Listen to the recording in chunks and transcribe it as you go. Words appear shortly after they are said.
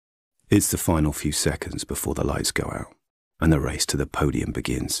It's the final few seconds before the lights go out and the race to the podium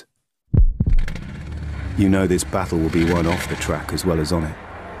begins. You know this battle will be won off the track as well as on it.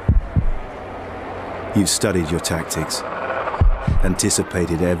 You've studied your tactics,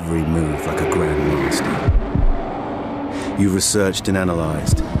 anticipated every move like a grandmaster. You've researched and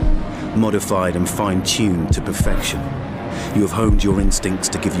analysed, modified and fine-tuned to perfection. You have honed your instincts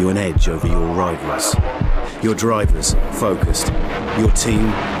to give you an edge over your rivals. Your drivers focused, your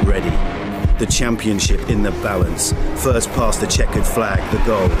team ready. The championship in the balance. First past the checkered flag, the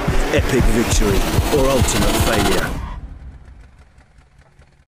goal. Epic victory or ultimate failure.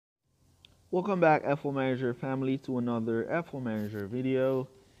 Welcome back, F1 Manager family, to another F1 Manager video.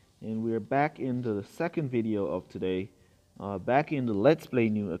 And we're back into the second video of today. Back in the Let's Play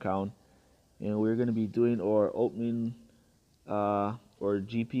New account. And we're going to be doing our opening or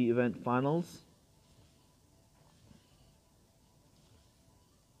GP event finals.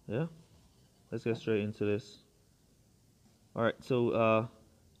 Yeah, let's get straight into this. Alright, so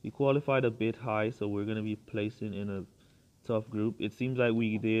we qualified a bit high, so we're going to be placing in a tough group. It seems like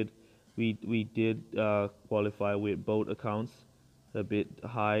we did qualify with both accounts a bit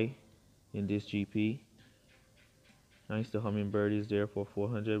high in this GP. Nice, the Hummingbird is there for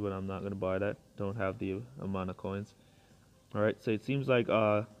 400, but I'm not going to buy that. Don't have the amount of coins. Alright, so it seems like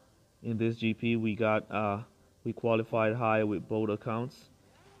in this GP we qualified high with both accounts.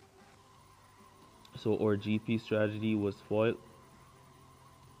 So our GP strategy was foiled.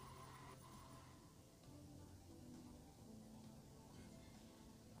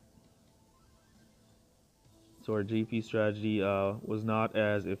 So our GP strategy was not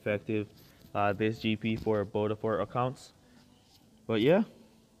as effective this GP for both of our accounts. But yeah,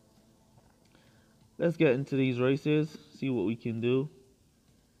 let's get into these races, see what we can do.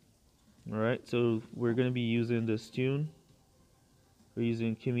 Alright, so we're going to be using this tune. We're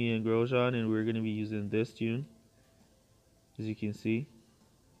using Kimi and Grosjean, and we're going to be using this tune. As you can see.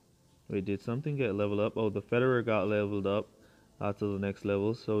 Wait, did something get leveled up? Oh, the Federer got leveled up to the next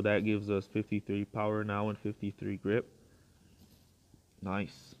level. So that gives us 53 power now and 53 grip.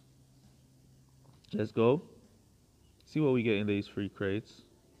 Nice. Let's go. See what we get in these free crates.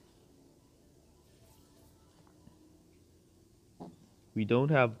 We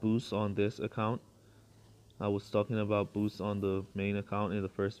don't have boosts on this account. I was talking about boosts on the main account in the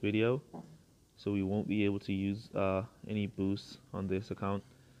first video, so we won't be able to use any boosts on this account.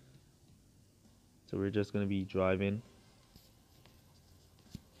 So we're just going to be driving.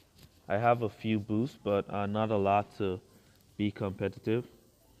 I have a few boosts, but not a lot to be competitive.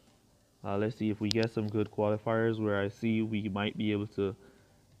 Let's see if we get some good qualifiers where I see we might be able to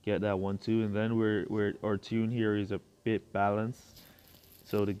get that 1-2, and then our tune here is a bit balanced.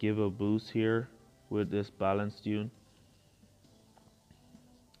 So to give a boost here with this balanced tune,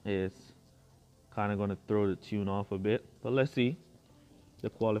 it's kind of going to throw the tune off a bit. But let's see the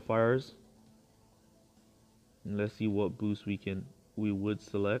qualifiers, and let's see what boost we would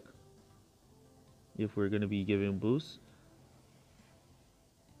select if we're going to be giving boosts.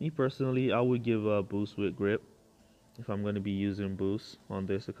 Me personally, I would give a boost with grip if I'm going to be using boosts on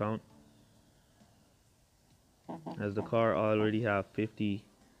this account, as the car already have 50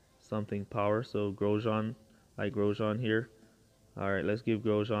 something power. So Grosjean, like Grosjean here. Alright, let's give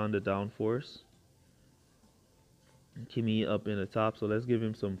Grosjean the downforce. Kimi up in the top, so let's give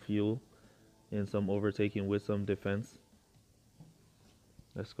him some fuel and some overtaking with some defense.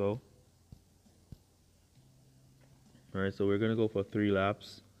 Let's go. Alright, so we're gonna go for 3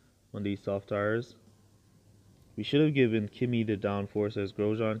 laps on these soft tires. We should have given Kimi the downforce, as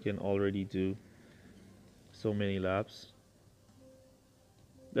Grosjean can already do so many laps.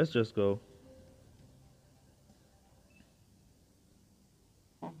 Let's just go.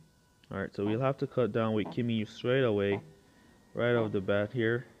 Alright, so we'll have to cut down with Kimi straight away, right off the bat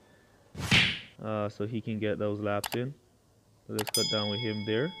here, so he can get those laps in. So let's cut down with him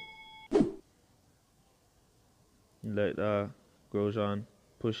there. And let Grosjean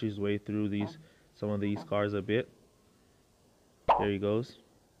push his way through some of these cars a bit. There he goes.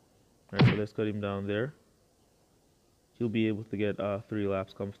 Alright, so let's cut him down there. He'll be able to get 3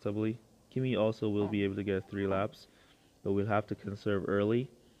 laps comfortably. Kimi also will be able to get 3 laps, but we'll have to conserve early.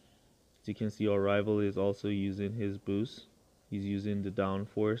 As you can see, our rival is also using his boost. He's using the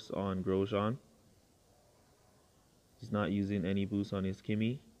downforce on Grosjean. He's not using any boost on his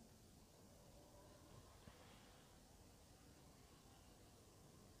Kimi.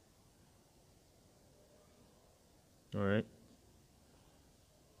 Alright.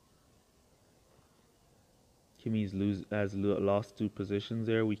 Kimi's has lost 2 positions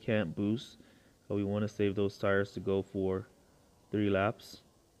there. We can't boost, so we want to save those tires to go for 3 laps.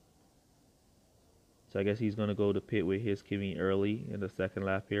 So I guess he's going to go to pit with his Kimi early in the second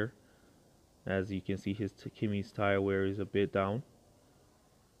lap here. As you can see, his Kimi's tire wear is a bit down,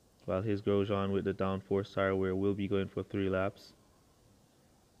 while his Grosjean with the downforce tire wear will be going for 3 laps.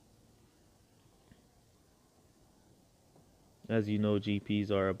 As you know, GPs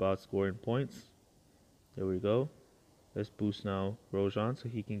are about scoring points. There we go. Let's boost now Grosjean so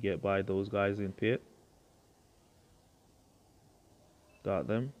he can get by those guys in pit. Got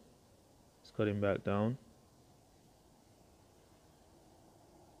them. Let's cut him back down.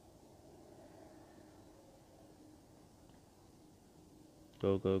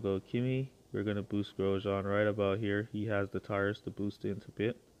 Go, go, go, Kimi. We're going to boost Grosjean right about here. He has the tires to boost into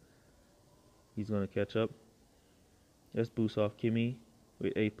pit. He's going to catch up. Let's boost off Kimi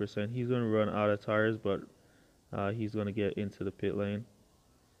with 8%. He's going to run out of tires, but he's going to get into the pit lane.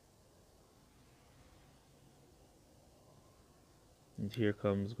 And here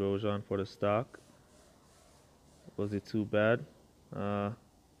comes Grosjean for the stock. Was it too bad?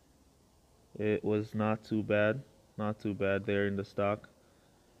 It was not too bad. Not too bad there in the stock.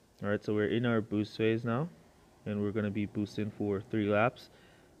 Alright, so we're in our boost phase now, and we're going to be boosting for 3 laps.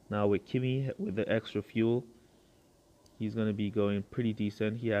 Now with Kimi, with the extra fuel, he's going to be going pretty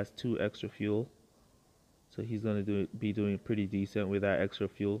decent. He has 2 extra fuel, so he's going to be doing pretty decent with that extra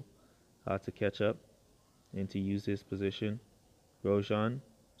fuel to catch up and to use his position. Grosjean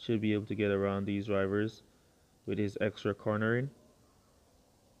should be able to get around these drivers with his extra cornering.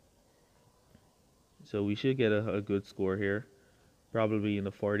 So we should get a good score here. Probably in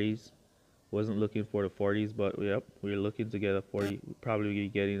the 40s. Wasn't looking for the 40s, but yep, we're looking to get a 40. Probably be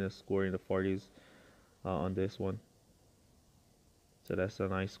getting a score in the 40s on this one. So that's a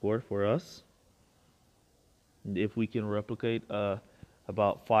nice score for us. And if we can replicate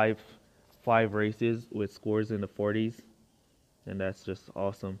about five races with scores in the 40s, then that's just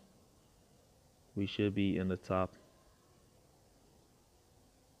awesome. We should be in the top.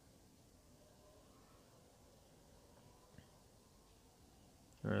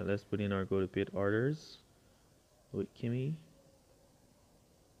 Alright, let's put in our go to pit orders with Kimi.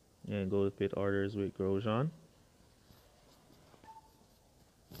 And go to pit orders with Grosjean.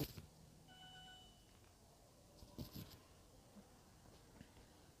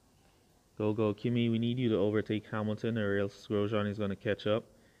 Go, go, Kimi. We need you to overtake Hamilton, or else Grosjean is going to catch up.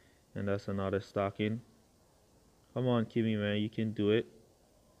 And that's another stocking. Come on, Kimi, man. You can do it.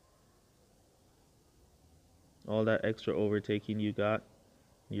 All that extra overtaking you got.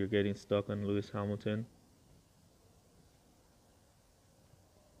 You're getting stuck on Lewis Hamilton.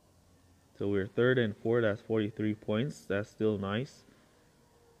 So we're 3rd and 4th. That's 43 points. That's still nice.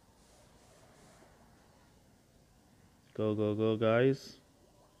 Go, go, go, guys.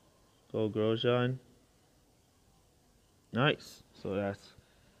 Go, Grosjean. Nice. So that's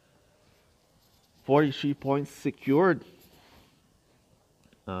 43 points secured.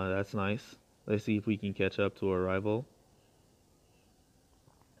 That's nice. Let's see if we can catch up to our rival.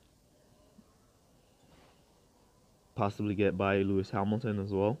 Possibly get by Lewis Hamilton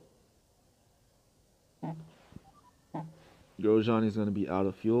as well. Grosjean is going to be out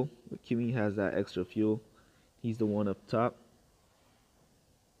of fuel, but Kimi has that extra fuel. He's the one up top,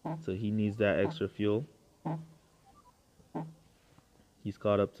 so he needs that extra fuel. He's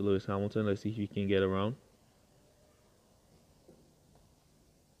caught up to Lewis Hamilton. Let's see if he can get around.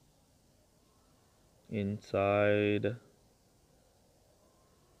 Inside.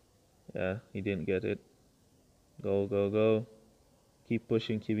 Yeah, he didn't get it. Go, go, go. Keep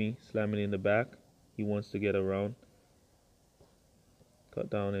pushing Kimi, slamming in the back. He wants to get around.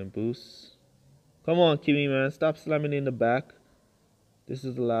 Cut down and boost. Come on, Kimi, man. Stop slamming in the back. This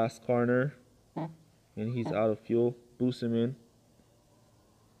is the last corner. And he's out of fuel. Boost him in.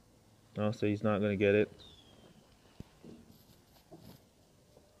 Oh, so he's not going to get it.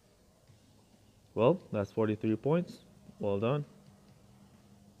 Well, that's 43 points. Well done.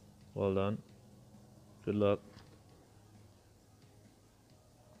 Well done. Good luck.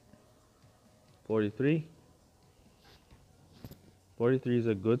 43. 43 is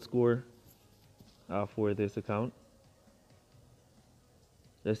a good score for this account.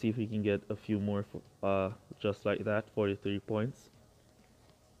 Let's see if we can get a few more just like that. 43 points.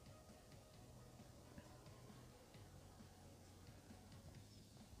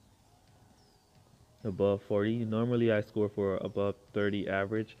 Above 40. Normally I score for above 30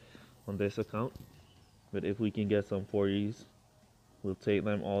 average on this account, but if we can get some 40s, we'll take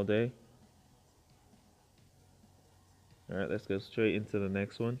them all day. Alright, let's go straight into the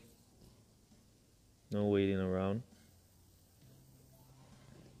next one. No waiting around.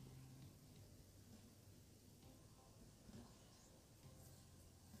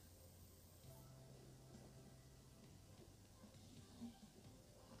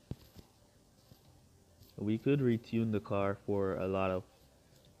 We could retune the car for a lot of,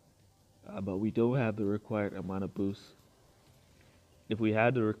 but we don't have the required amount of boost. If we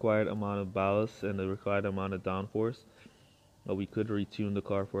had the required amount of ballast and the required amount of downforce, we could retune the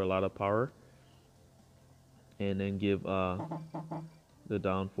car for a lot of power, and then give the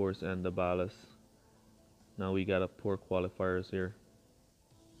downforce and the ballast. Now we got a poor qualifiers here.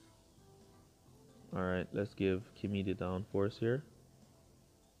 Alright, let's give Kimi the downforce here.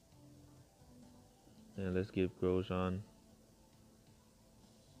 And let's give Grosjean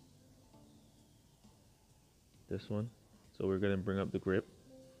this one. So we're going to bring up the grip.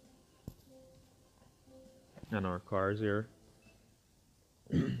 And our cars here.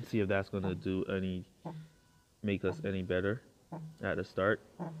 See if that's going to do any, make us any better at the start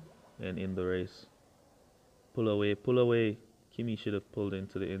and in the race. Pull away, pull away. Kimi should have pulled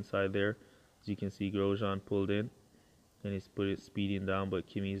into the inside there. As you can see, Grosjean pulled in and he's put it speeding down, but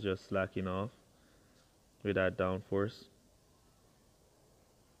Kimi's just slacking off with that downforce.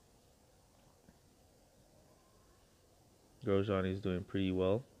 Grosjean is doing pretty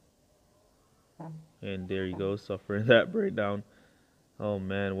well. And there you go, suffering that breakdown. Oh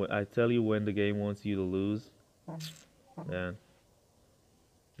man, I tell you, when the game wants you to lose, man.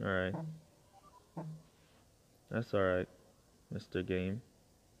 Alright. That's alright, Mr. Game.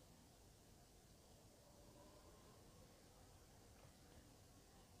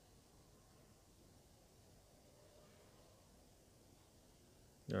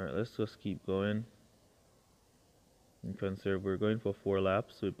 Alright, let's just keep going. And consider we're going for 4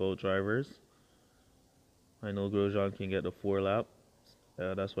 laps with both drivers. I know Grosjean can get the 4 lap.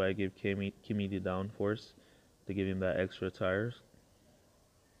 That's why I give Kimi the downforce to give him that extra tires.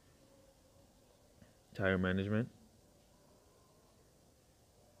 Tire management.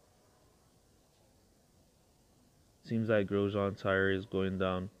 Seems like Grosjean tire is going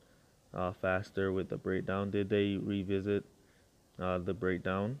down faster with the breakdown. Did they revisit the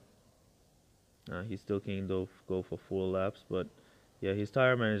breakdown? He still can go for 4 laps, but yeah, his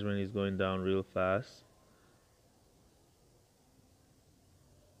tire management is going down real fast.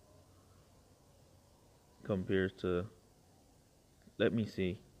 Compared to, let me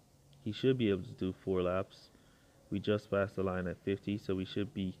see, he should be able to do 4 laps. We just passed the line at 50, so we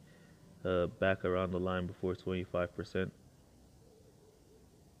should be back around the line before 25%.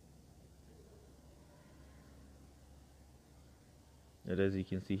 And as you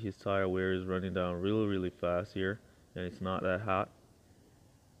can see, his tire wear is running down really fast here, and it's not that hot.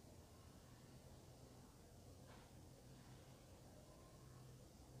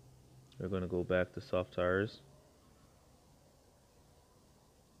 We're going to go back to soft tires.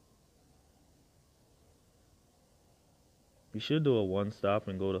 We should do a 1 stop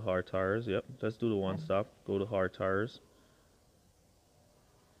and go to hard tires. Yep, let's do the 1 stop, go to hard tires,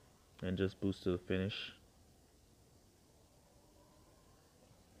 and just boost to the finish.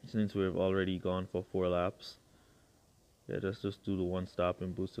 Since we've already gone for 4 laps, yeah, let's just do the 1 stop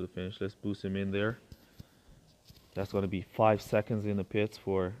and boost to the finish. Let's boost him in there. That's going to be 5 seconds in the pits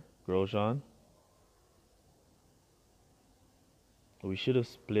for Grosjean. We should have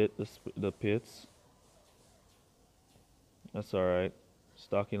split the pits. That's alright.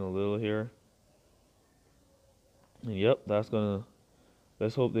 Stocking a little here. And yep, that's gonna.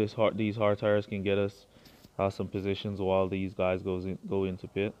 Let's hope these hard tires can get us some positions while these guys go into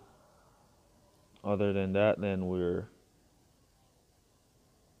pit. Other than that, then we're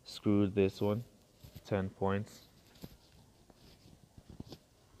screwed this one. 10 points.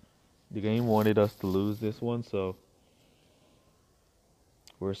 The game wanted us to lose this one, so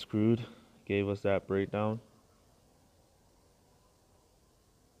we're screwed. Gave us that breakdown.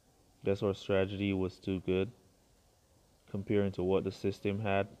 Guess our strategy was too good comparing to what the system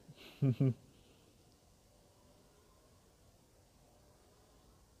had.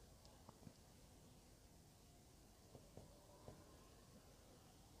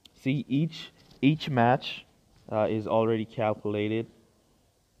 See, each match is already calculated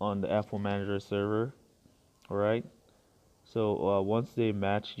on the F1 Manager server. Alright, so once they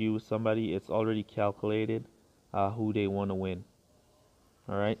match you with somebody, it's already calculated who they want to win.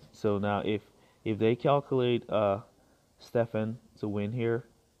 Alright, so now if they calculate Stefan to win here,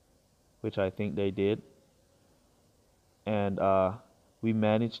 which I think they did, and we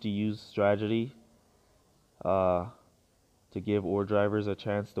managed to use strategy to give our drivers a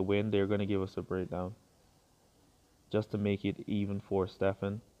chance to win, they're going to give us a breakdown just to make it even for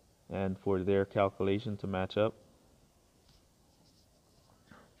Stefan and for their calculation to match up.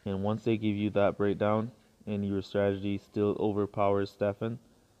 And once they give you that breakdown and your strategy still overpowers Stefan,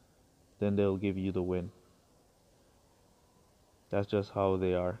 then they'll give you the win. That's just how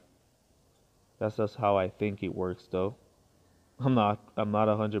they are. That's just how I think it works, though. I'm not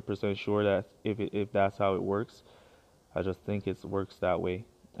 100% sure that if that's how it works. I just think it works that way.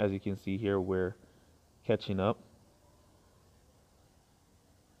 As you can see here, we're catching up.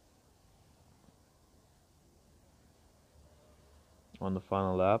 On the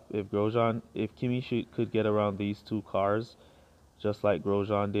final lap, if Kimi could get around these two cars, just like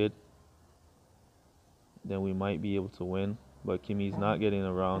Grosjean did, then we might be able to win. But Kimi's not getting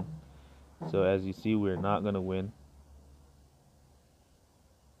around, so as you see, we're not gonna win.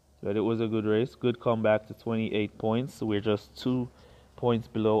 But it was a good race, good comeback to 28 points. So we're just 2 points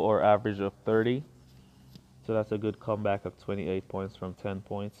below our average of 30. So that's a good comeback of 28 points from 10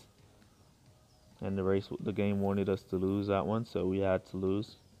 points. And the game wanted us to lose that one, so we had to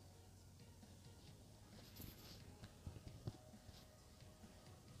lose.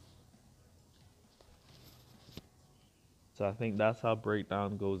 So I think that's how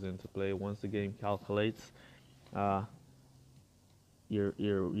breakdown goes into play. Once the game calculates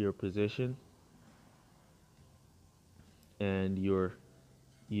your position and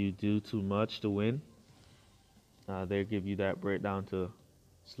you do too much to win, they give you that breakdown to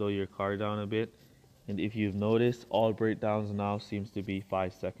slow your car down a bit. And if you've noticed, all breakdowns now seems to be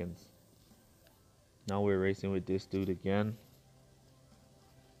 5 seconds. Now we're racing with this dude again.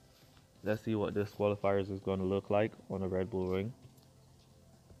 Let's see what this qualifiers is going to look like on a Red Bull Ring.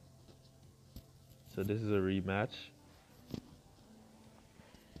 So this is a rematch.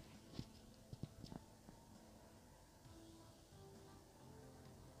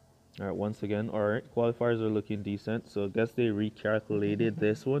 Alright, once again, alright, qualifiers are looking decent. So I guess they recalculated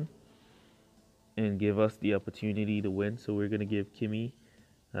this one and give us the opportunity to win. So we're going to give Kimi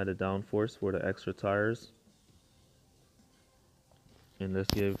the downforce for the extra tires. And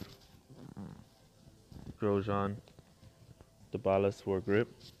let's give Grosjean the ballast for grip.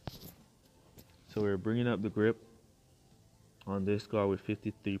 So we're bringing up the grip on this car with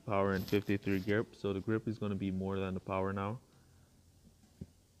 53 power and 53 grip. So the grip is going to be more than the power now.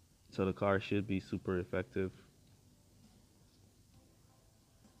 So the car should be super effective.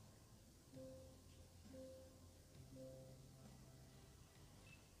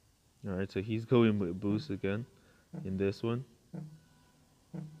 Alright, so he's going with boost again in this one.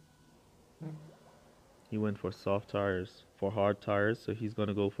 He went for soft tires, for hard tires, so he's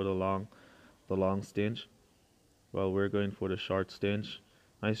gonna go for the long stinch, while we're going for the short stinch.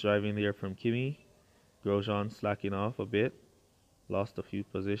 Nice driving there from Kimi. Grosjean slacking off a bit, lost a few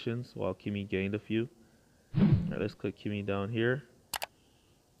positions while Kimi gained a few. Alright, let's cut Kimi down here.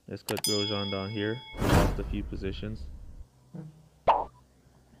 Let's cut Grosjean down here. Lost a few positions.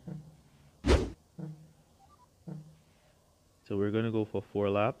 So we're gonna go for 4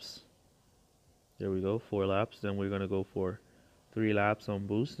 laps. There we go, 4 laps. Then we're gonna go for 3 laps on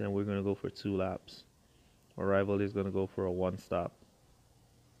boost, and we're gonna go for 2 laps. Our rival is gonna go for a 1 stop.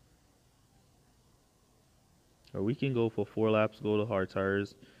 Or we can go for 4 laps, go to hard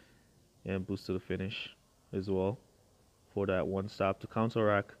tires, and boost to the finish as well for that 1 stop. To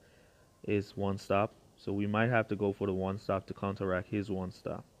counteract is 1 stop, so we might have to go for the 1 stop to counteract his 1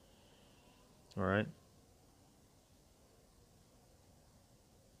 stop. Alright.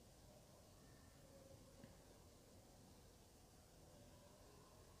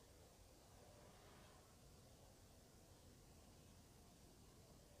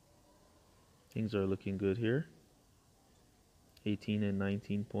 Things are looking good here. 18 and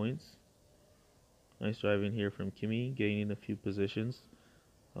 19 points. Nice driving here from Kimi, gaining a few positions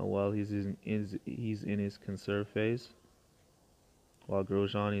while he's in his conserve phase. While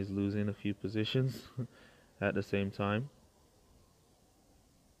Grosjean is losing a few positions at the same time.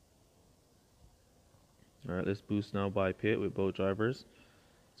 Alright, let's boost now by pit with both drivers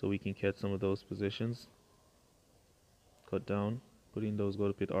so we can catch some of those positions. Cut down. Putting those go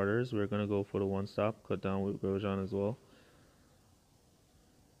to pit orders. We're going to go for the 1 stop. Cut down with Grosjean as well.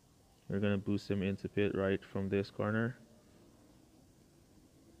 We're going to boost him into pit right from this corner.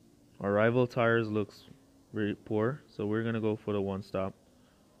 Our rival tires looks very poor, so we're going to go for the 1 stop.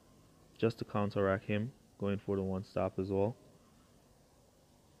 Just to counteract him, going for the 1 stop as well.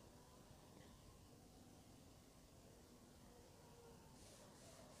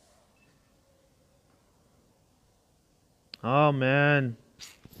 Oh man,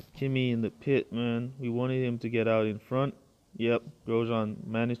 Kimi in the pit, man. We wanted him to get out in front. Yep, Grosjean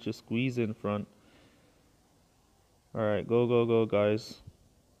managed to squeeze in front. Alright, go guys.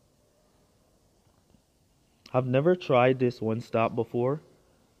 I've never tried this 1 stop before.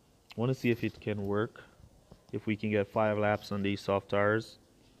 I want to see if it can work. If we can get 5 laps on these soft tires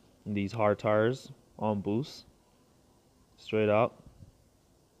and these hard tires on boost. Straight out.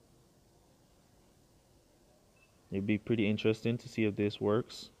 It'd be pretty interesting to see if this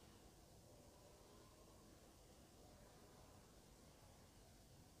works.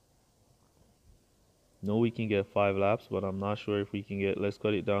 No, we can get 5 laps, but I'm not sure if we can get, let's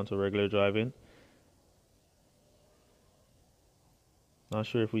cut it down to regular driving. Not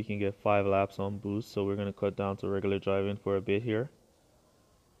sure if we can get 5 laps on boost, so we're going to cut down to regular driving for a bit here.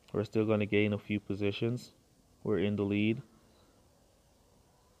 We're still going to gain a few positions. We're in the lead.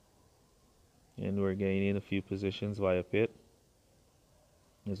 And we're gaining a few positions via pit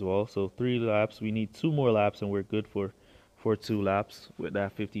as well. So 3 laps, we need 2 more laps and we're good for 2 laps with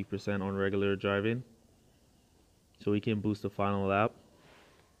that 50% on regular driving. So we can boost the final lap.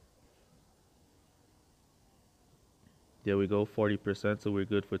 There we go, 40%, so we're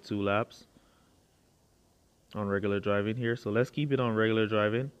good for 2 laps on regular driving here. So let's keep it on regular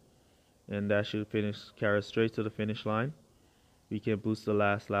driving, and that should carry us straight to the finish line. We can boost the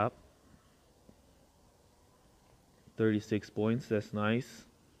last lap. 36 points, that's nice.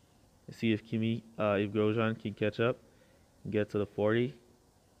 Let's see if if Grosjean can catch up and get to the 40.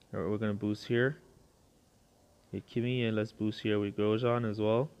 All right, we're gonna boost here. Hit Kimi, and let's boost here with Grosjean as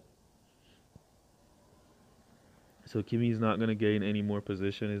well. So Kimi's not gonna gain any more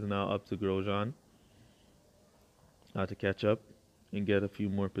position. It's now up to Grosjean to catch up and get a few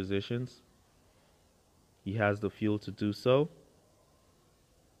more positions. He has the fuel to do so.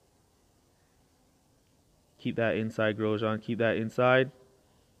 Keep that inside, Grosjean. Keep that inside.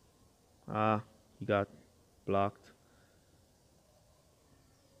 He got blocked.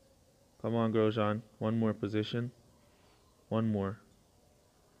 Come on, Grosjean. One more position. One more.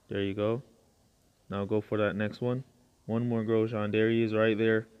 There you go. Now go for that next one. One more, Grosjean. There he is right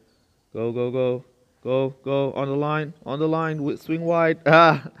there. Go, go, go. Go, go. On the line. On the line. Swing wide.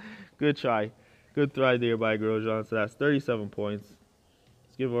 Good try. Good try there by Grosjean. So that's 37 points.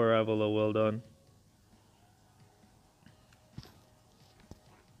 Let's give our rival a well done.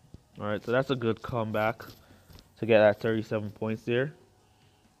 Alright, so that's a good comeback to get that 37 points there.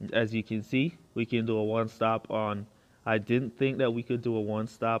 As you can see, we can do a one stop on. I didn't think that we could do a one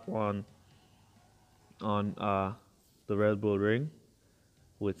stop on the Red Bull Ring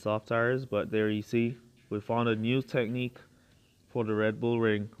with soft tires, but there you see, we found a new technique for the Red Bull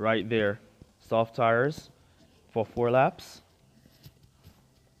Ring right there. Soft tires for 4 laps.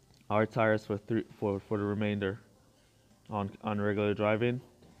 Hard tires for the remainder. On regular driving,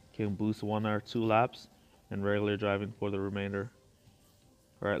 can boost 1 or 2 laps, and regular driving for the remainder.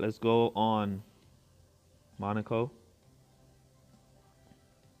 All right, let's go on Monaco.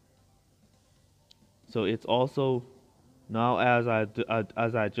 So it's also now, as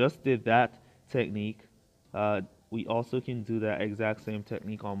I just did that technique, we also can do that exact same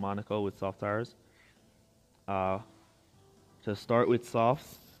technique on Monaco with soft tires. To start with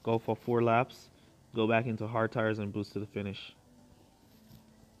softs, go for 4 laps, go back into hard tires and boost to the finish.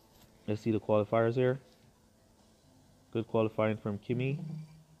 Let's see the qualifiers here. Good qualifying from Kimi.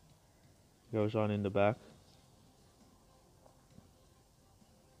 Grosjean in the back.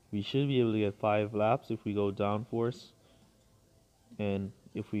 We should be able to get 5 laps if we go downforce. And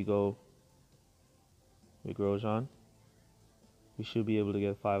if we go with Grosjean, we should be able to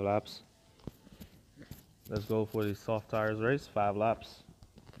get 5 laps. Let's go for the soft tires race, 5 laps.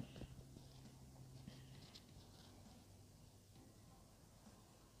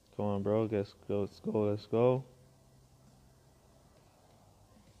 Come on, bro. Let's go. Let's go. Let's go.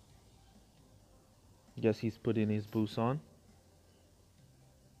 Guess he's putting his boost on.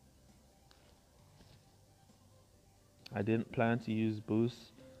 I didn't plan to use boost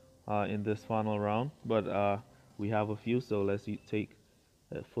in this final round, but we have a few, so let's take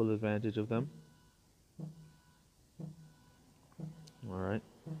full advantage of them. Alright.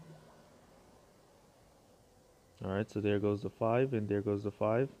 Alright, so there goes the 5, and there goes the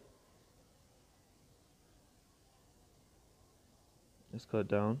 5. Let's cut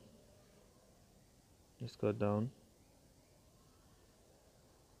down. Let's cut down.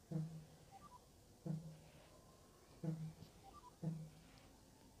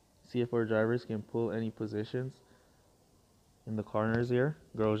 See if our drivers can pull any positions in the corners here.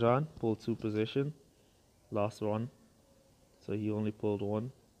 Grosjean pulled 2 positions, lost 1, so he only pulled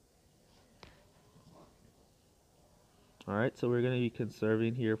 1. Alright, so we're going to be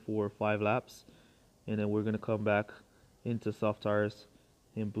conserving here for 5 laps, and then we're going to come back into soft tires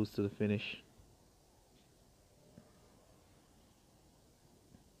and boost to the finish.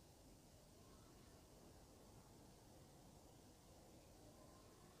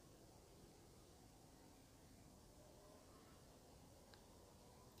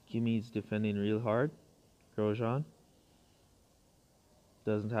 Kimi's defending real hard. Grosjean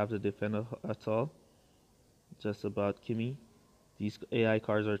doesn't have to defend at all. just about Kimi. These AI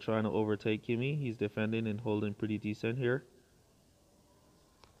cars are trying to overtake Kimi. He's defending and holding pretty decent here.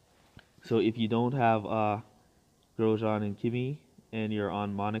 So if you don't have Grosjean and Kimi and you're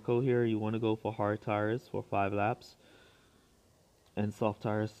on Monaco here, you want to go for hard tires for 5 laps and soft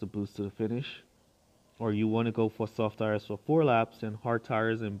tires to boost to the finish. Or you want to go for soft tires for 4 laps and hard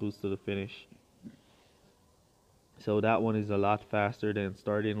tires and boost to the finish. So that one is a lot faster than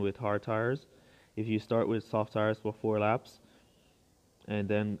starting with hard tires. If you start with soft tires for 4 laps and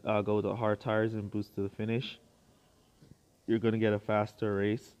then go to hard tires and boost to the finish, you're going to get a faster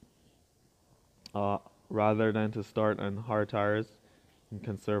race rather than to start on hard tires and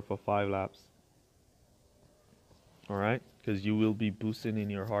conserve for 5 laps. Alright, because you will be boosting in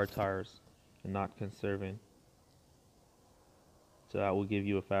your hard tires and not conserving. So that will give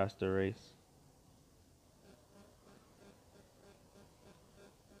you a faster race.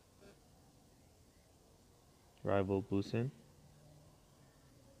 Rival boosting.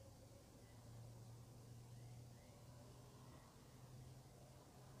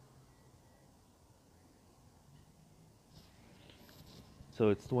 So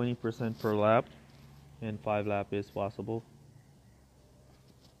it's 20% per lap, and 5 lap is possible.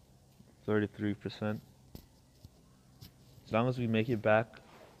 33%. As long as we make it back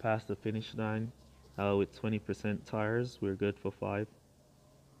past the finish line with 20% tires, we're good for 5.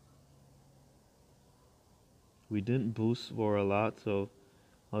 We didn't boost for a lot, so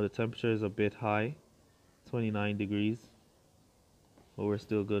the temperature is a bit high, 29 degrees, but we're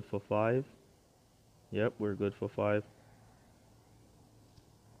still good for 5. Yep, we're good for 5.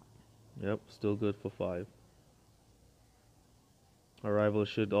 Yep, still good for 5. Our rival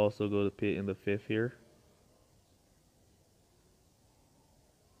should also go to pit in the 5th here.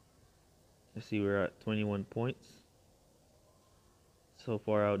 I see we're at 21 points so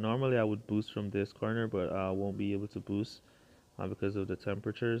far out. Normally I would boost from this corner, but I won't be able to boost because of the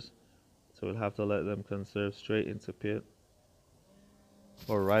temperatures. So we'll have to let them conserve straight into pit.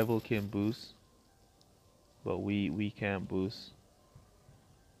 Our rival can boost, but we can't boost.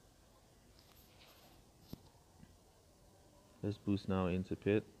 Let's boost now into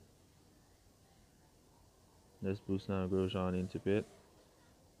pit. Let's boost now Grosjean into pit.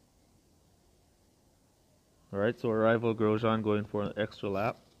 Alright, so our rival Grosjean going for an extra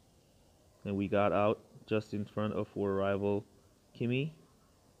lap. And we got out just in front of our rival Kimi.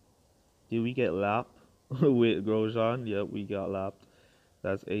 Did we get lapped with Grosjean? Yep, we got lapped.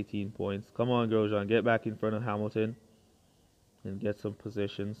 That's 18 points. Come on, Grosjean, get back in front of Hamilton and get some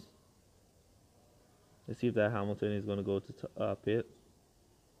positions. Let's see if that Hamilton is going to go to pit.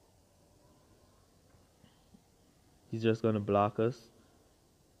 He's just going to block us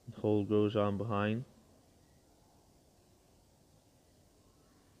and hold Grosjean behind.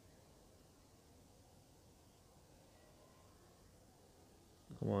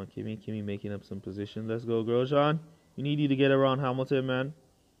 Come on, Kimi. Kimi making up some position. Let's go, Grosjean. We need you to get around Hamilton, man.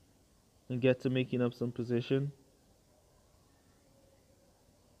 And get to making up some position.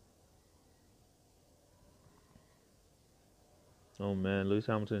 Oh, man. Lewis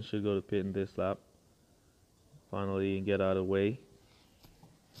Hamilton should go to pit in this lap. Finally, and get out of the way.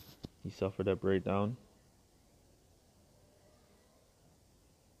 He suffered a breakdown.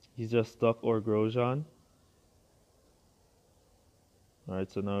 He's just stuck or Grosjean. Alright,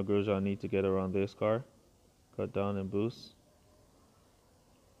 so now Grosjean needs to get around this car. Cut down and boost.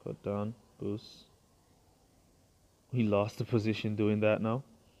 Cut down, boost. He lost the position doing that now.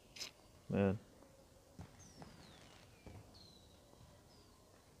 Man.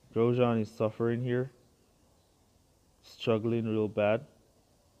 Grosjean is suffering here. Struggling real bad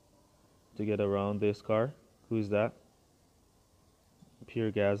to get around this car. Who is that?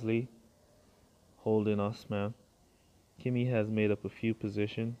 Pierre Gasly. Holding us, man. Kimi has made up a few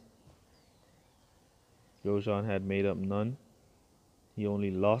positions. Grosjean had made up none. He only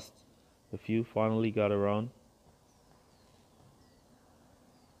lost a few, finally got around.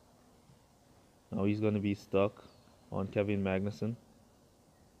 Now he's going to be stuck on Kevin Magnussen.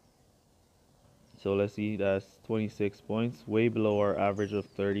 So let's see, that's 26 points, way below our average of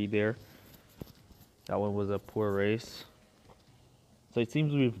 30 there. That one was a poor race. So it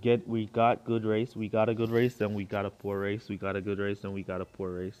seems we got good race. We got a good race, then we got a poor race. We got a good race, then we got a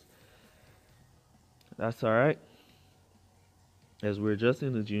poor race. That's all right. As we're just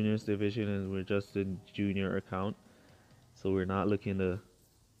in the juniors division and we're just in junior account, so we're not looking to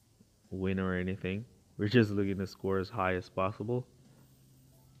win or anything. We're just looking to score as high as possible.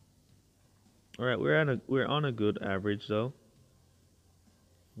 All right, we're on a good average though.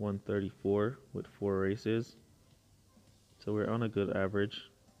 134 with 4 races. So we're on a good average.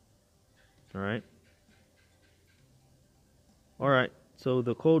 All right. Alright, so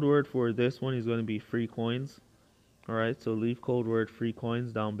the code word for this one is going to be free coins. Alright, so leave code word free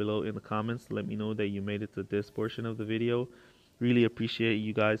coins down below in the comments to let me know that you made it to this portion of the video. Really appreciate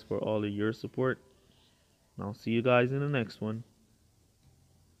you guys for all of your support. And I'll see you guys in the next one.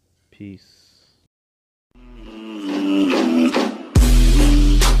 Peace.